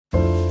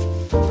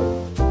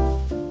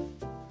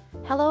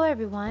Hello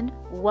everyone,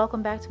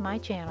 welcome back to my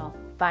channel,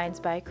 Finds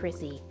by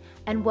Chrissy,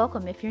 and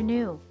welcome if you're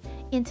new.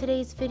 In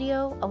today's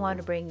video, I want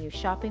to bring you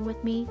shopping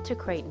with me to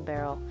Crate &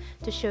 Barrel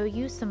to show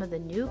you some of the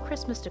new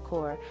Christmas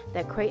decor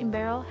that Crate &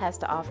 Barrel has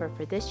to offer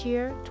for this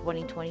year,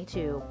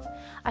 2022.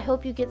 I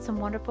hope you get some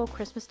wonderful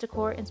Christmas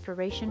decor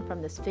inspiration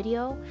from this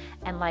video,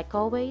 and like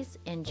always,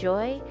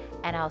 enjoy,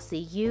 and I'll see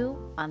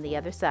you on the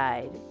other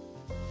side.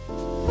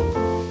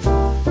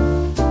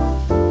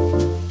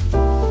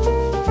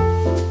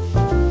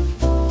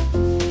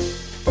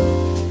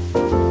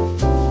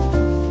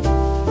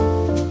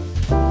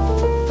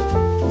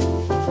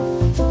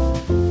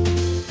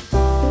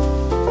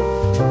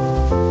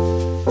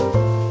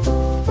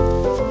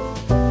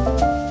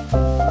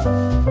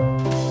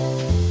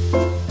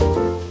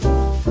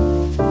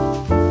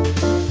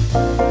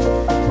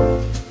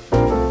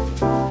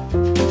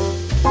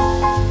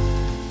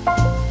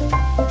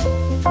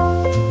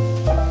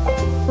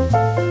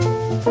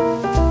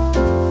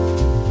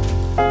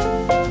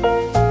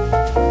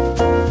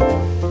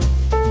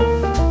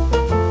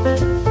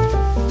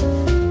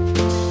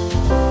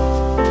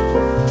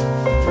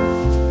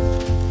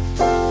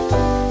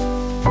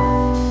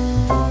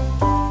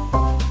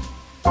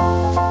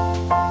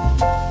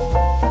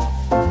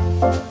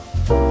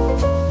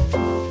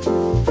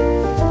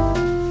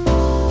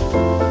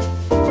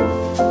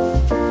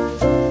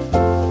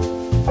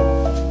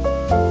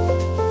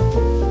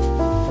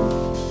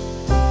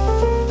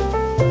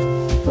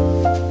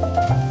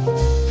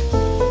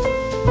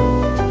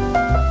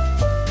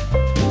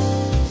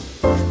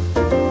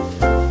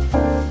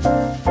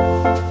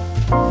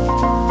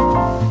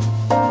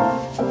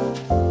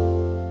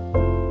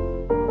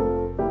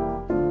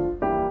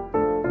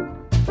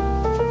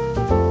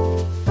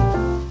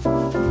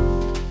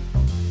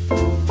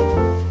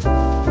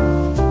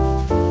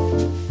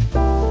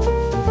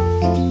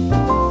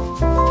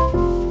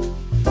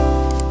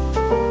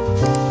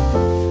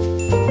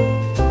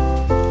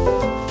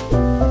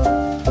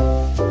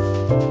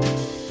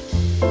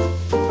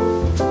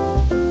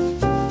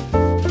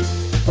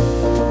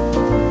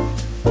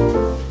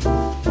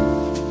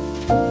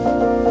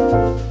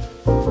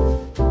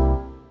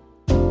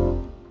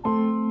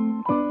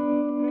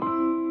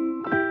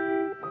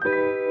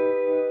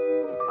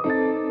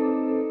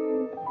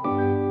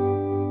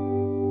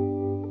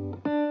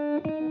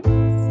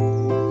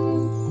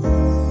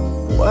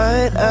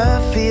 What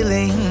a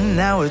feeling,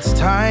 now it's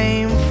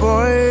time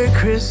for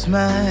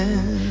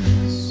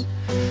Christmas.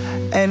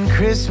 And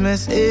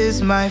Christmas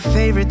is my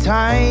favorite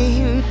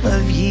time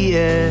of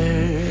year.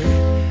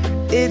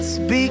 It's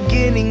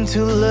beginning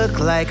to look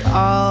like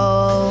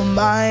all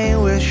my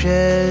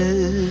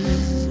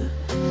wishes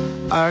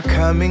are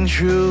coming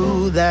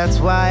true, that's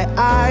why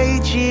I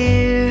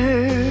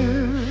cheer.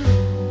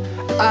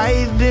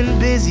 I've been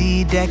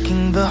busy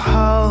decking the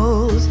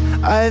halls,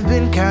 I've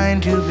been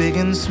kind to big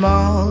and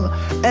small,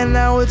 and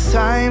now it's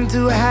time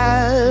to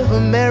have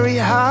a merry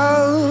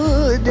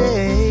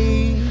holiday.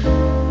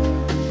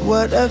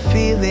 What a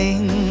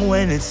feeling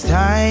when it's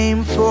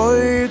time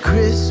for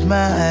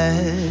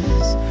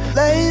Christmas.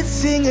 Let's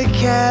sing a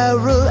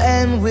carol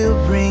and we'll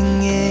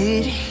bring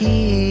it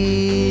here.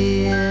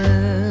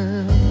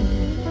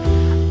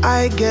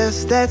 I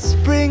guess that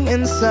spring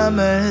and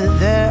summer,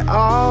 they're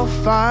all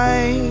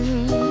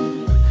fine,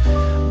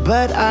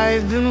 but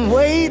I've been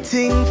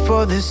waiting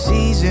for the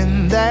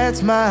season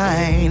that's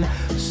mine.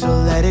 So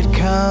let it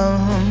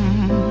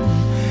come,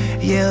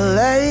 yeah,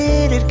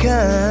 let it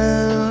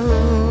come.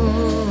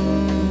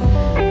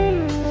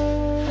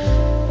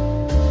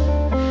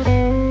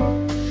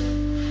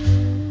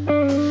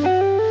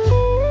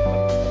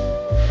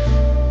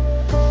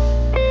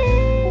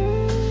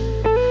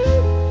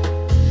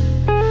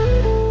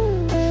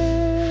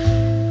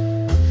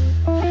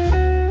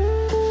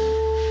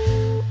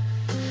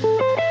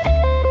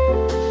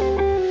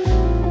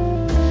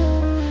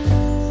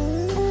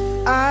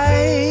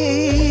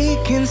 I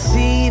can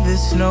see the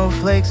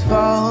snowflakes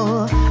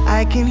fall,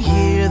 I can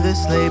hear the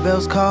sleigh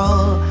bells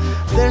call.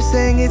 They're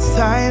saying it's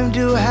time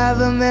to have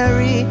a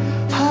merry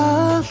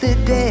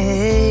holiday.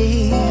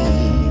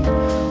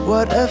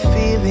 What a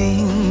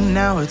feeling,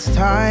 now it's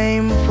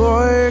time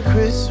for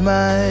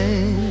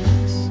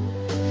Christmas.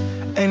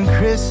 And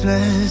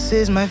Christmas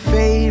is my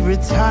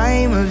favorite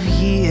time of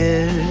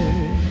year.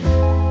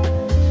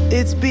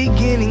 It's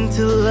beginning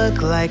to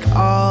look like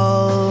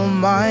all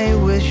my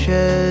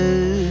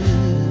wishes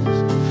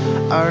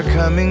are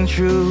coming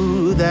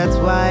true, that's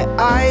why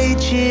I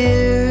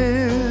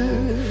cheer.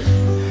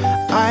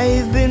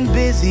 I've been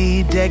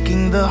busy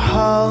decking the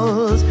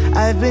halls,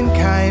 I've been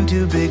kind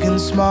to big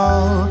and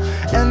small,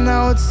 and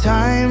now it's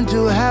time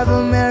to have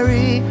a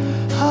merry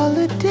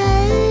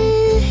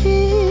holiday.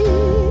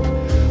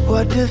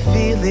 What a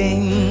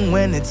feeling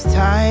when it's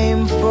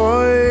time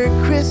for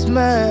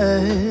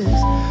Christmas.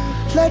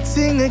 Let's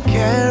sing a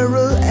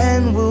carol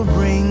and we'll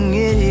bring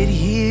it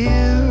here.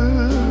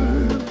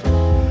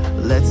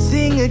 Let's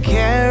sing a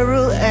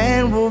carol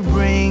and we'll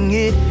bring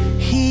it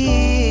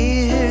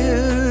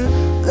here.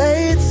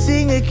 Let's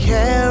sing a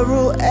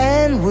carol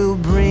and we'll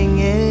bring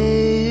it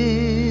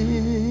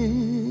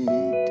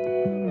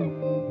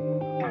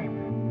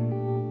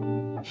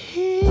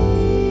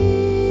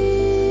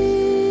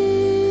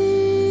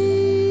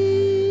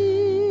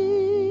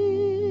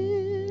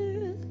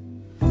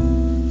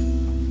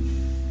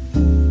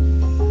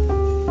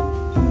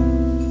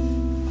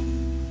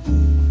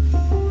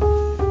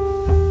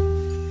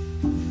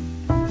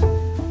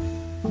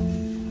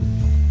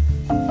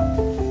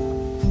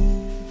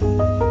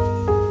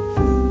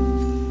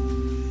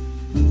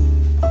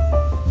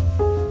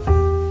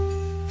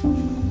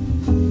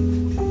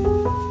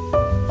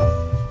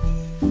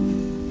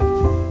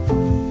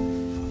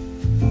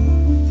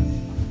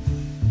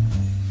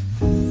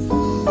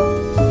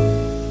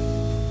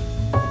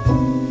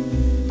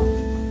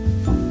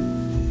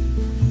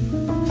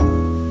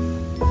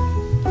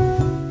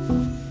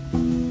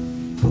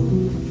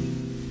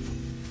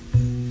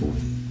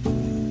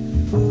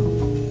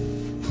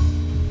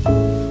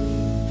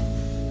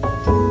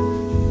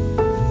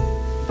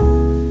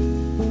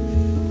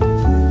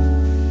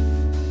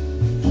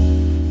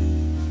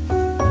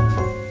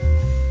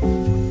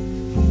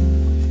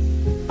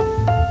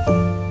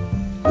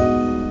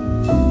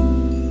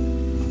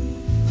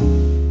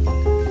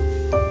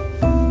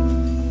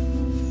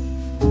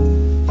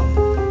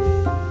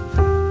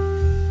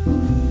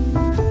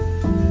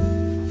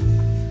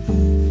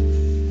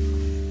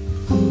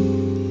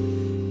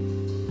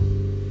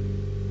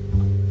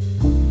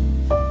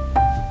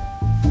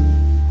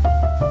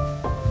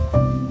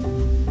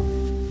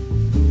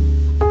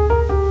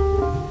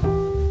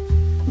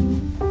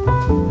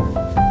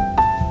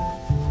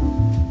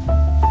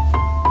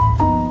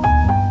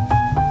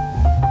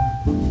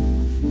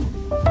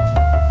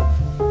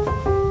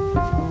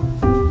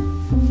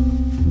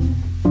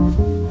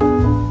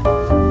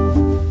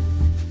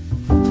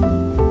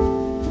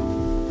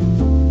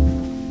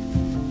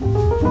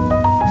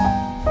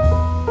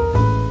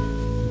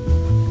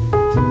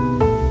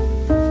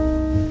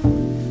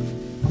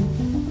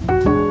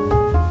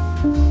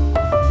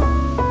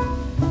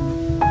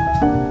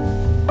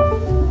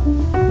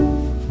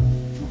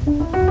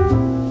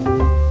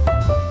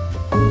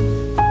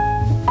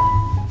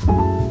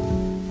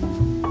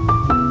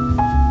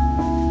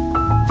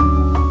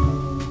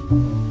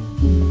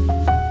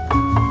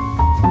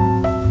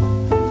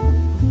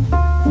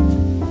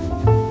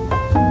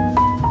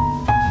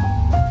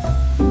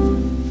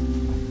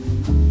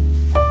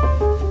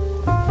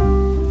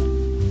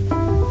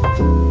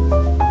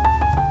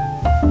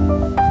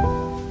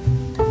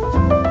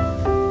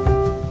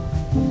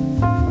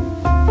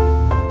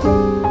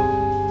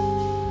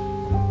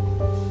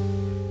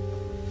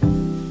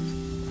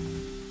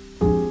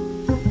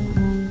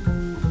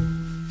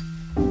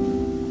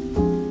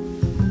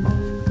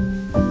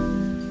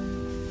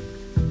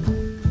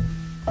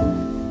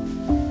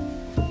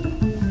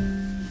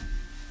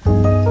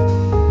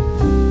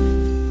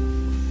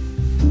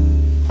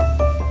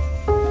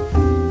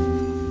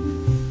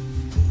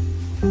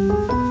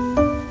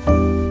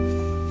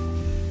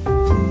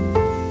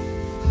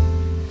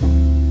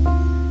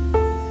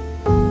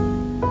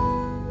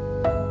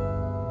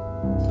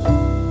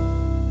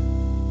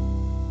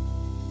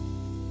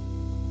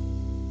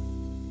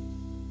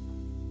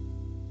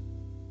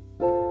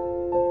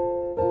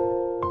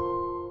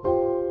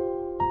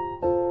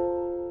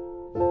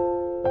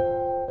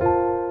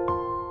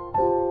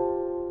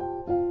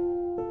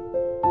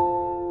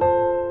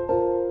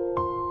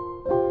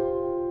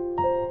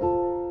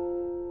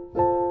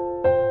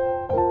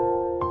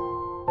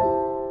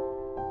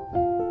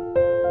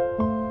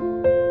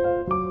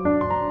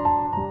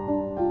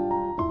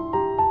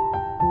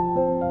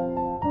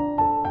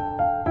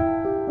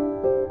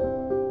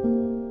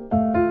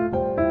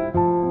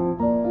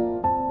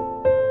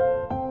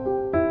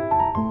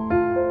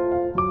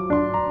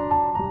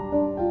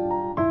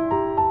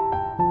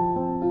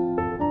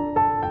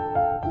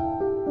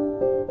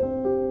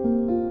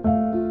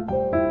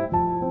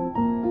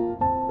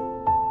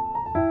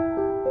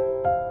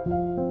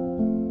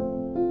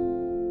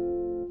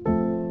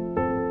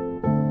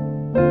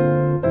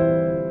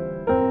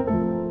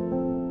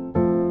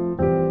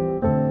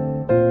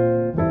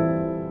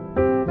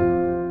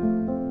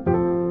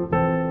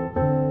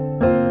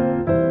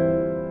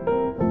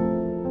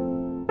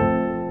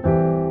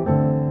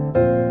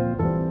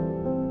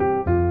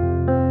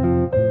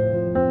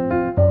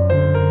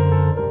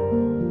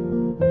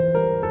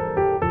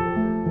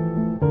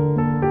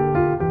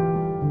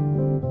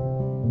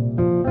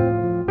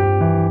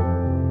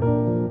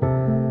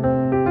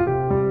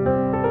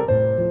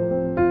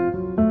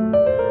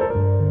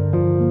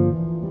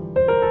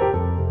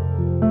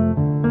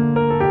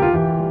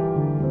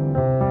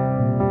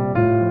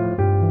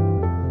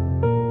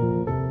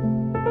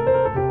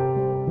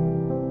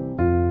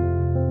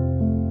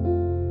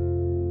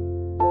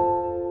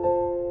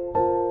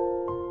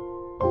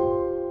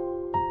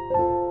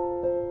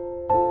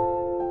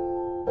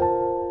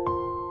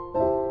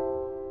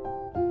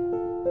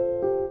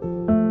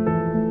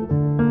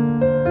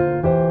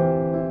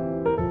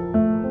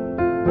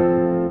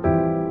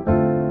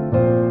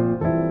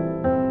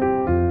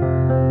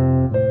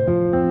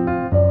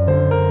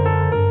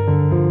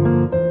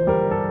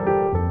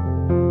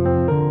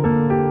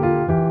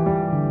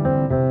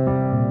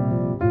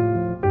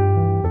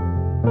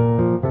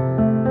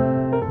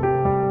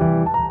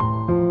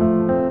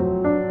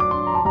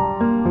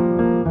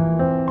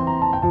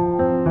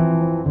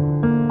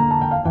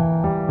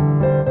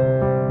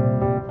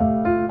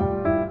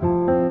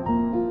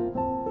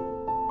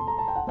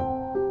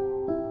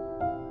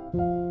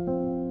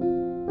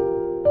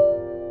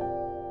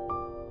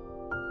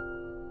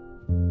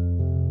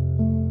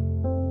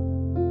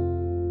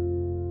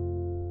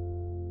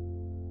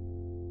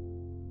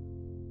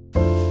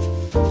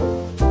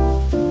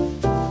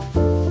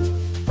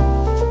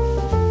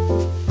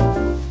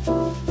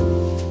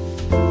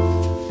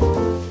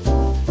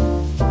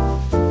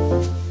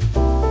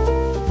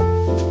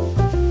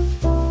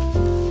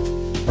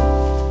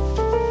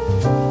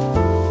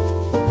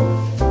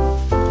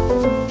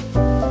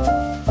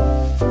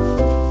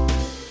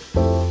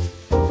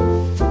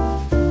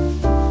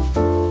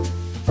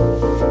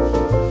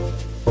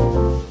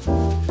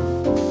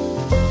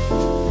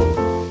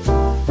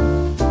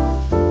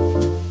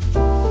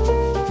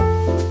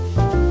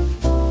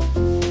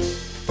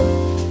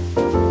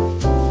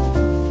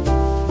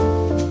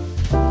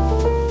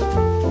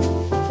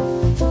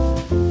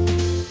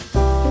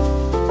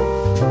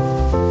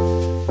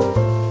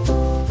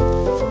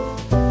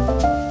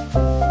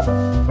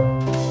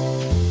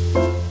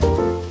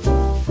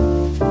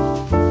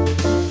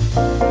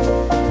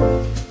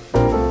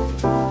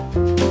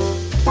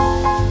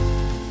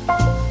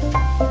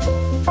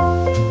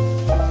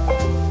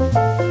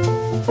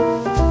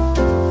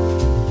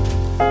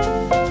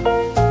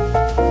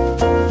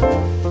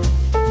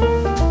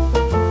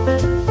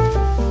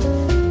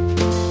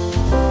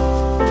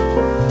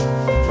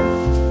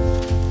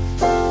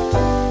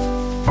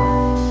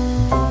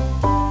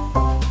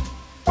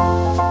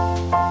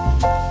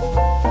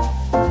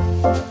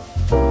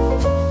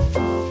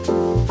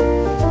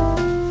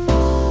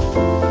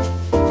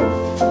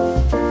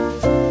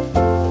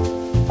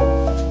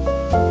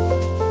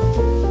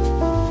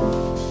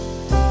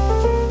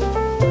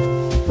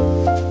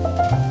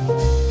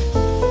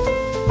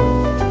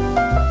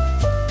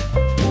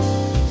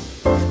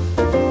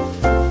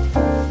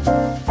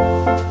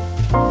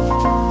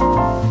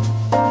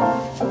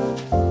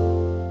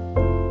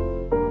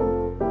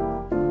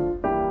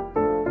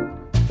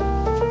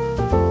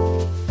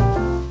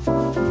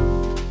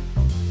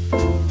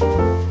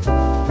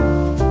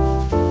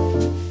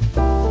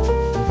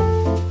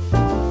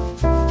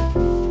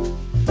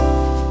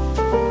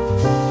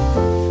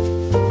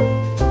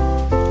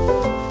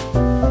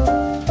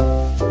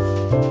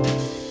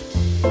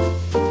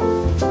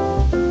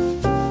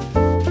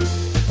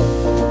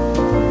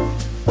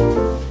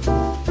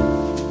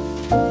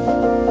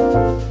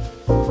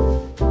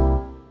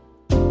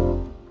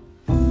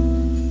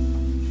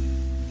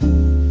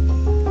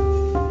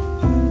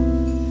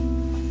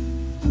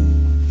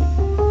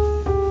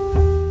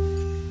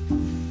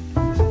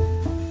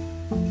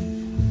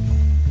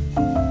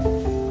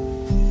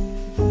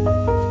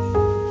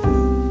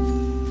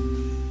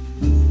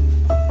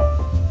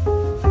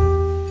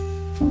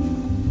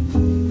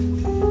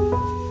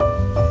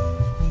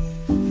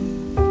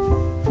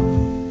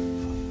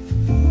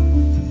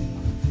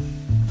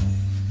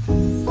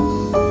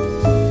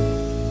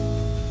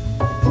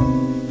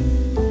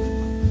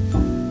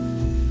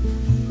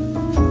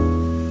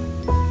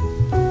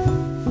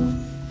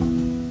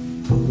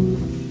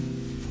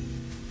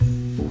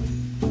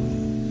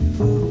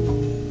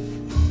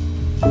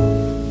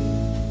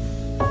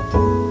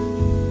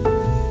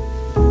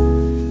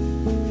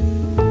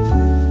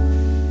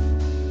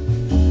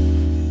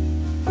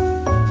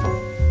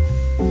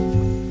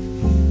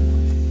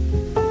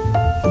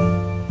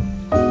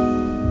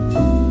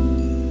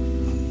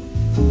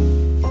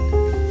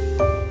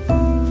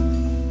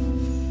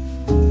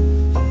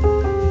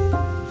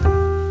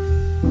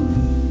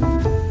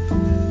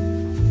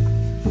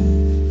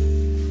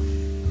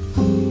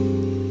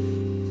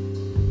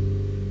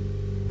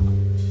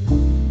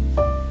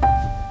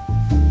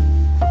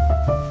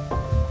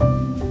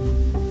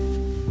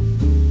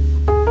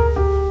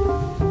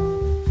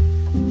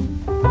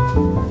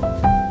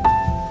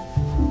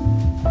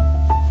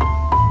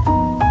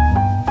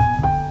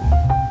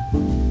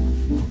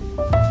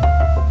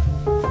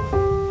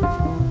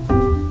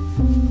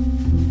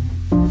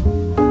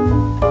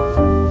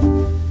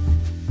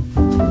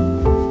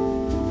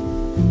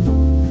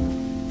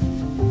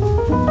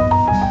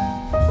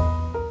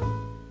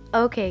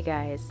Okay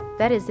guys,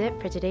 that is it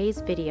for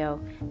today's video.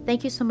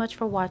 Thank you so much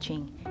for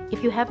watching.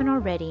 If you haven't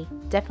already,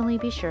 definitely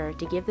be sure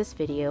to give this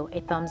video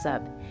a thumbs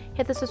up.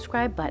 Hit the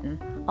subscribe button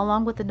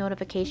along with the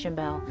notification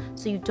bell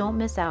so you don't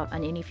miss out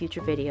on any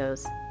future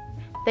videos.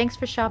 Thanks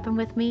for shopping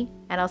with me,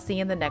 and I'll see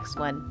you in the next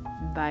one.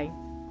 Bye.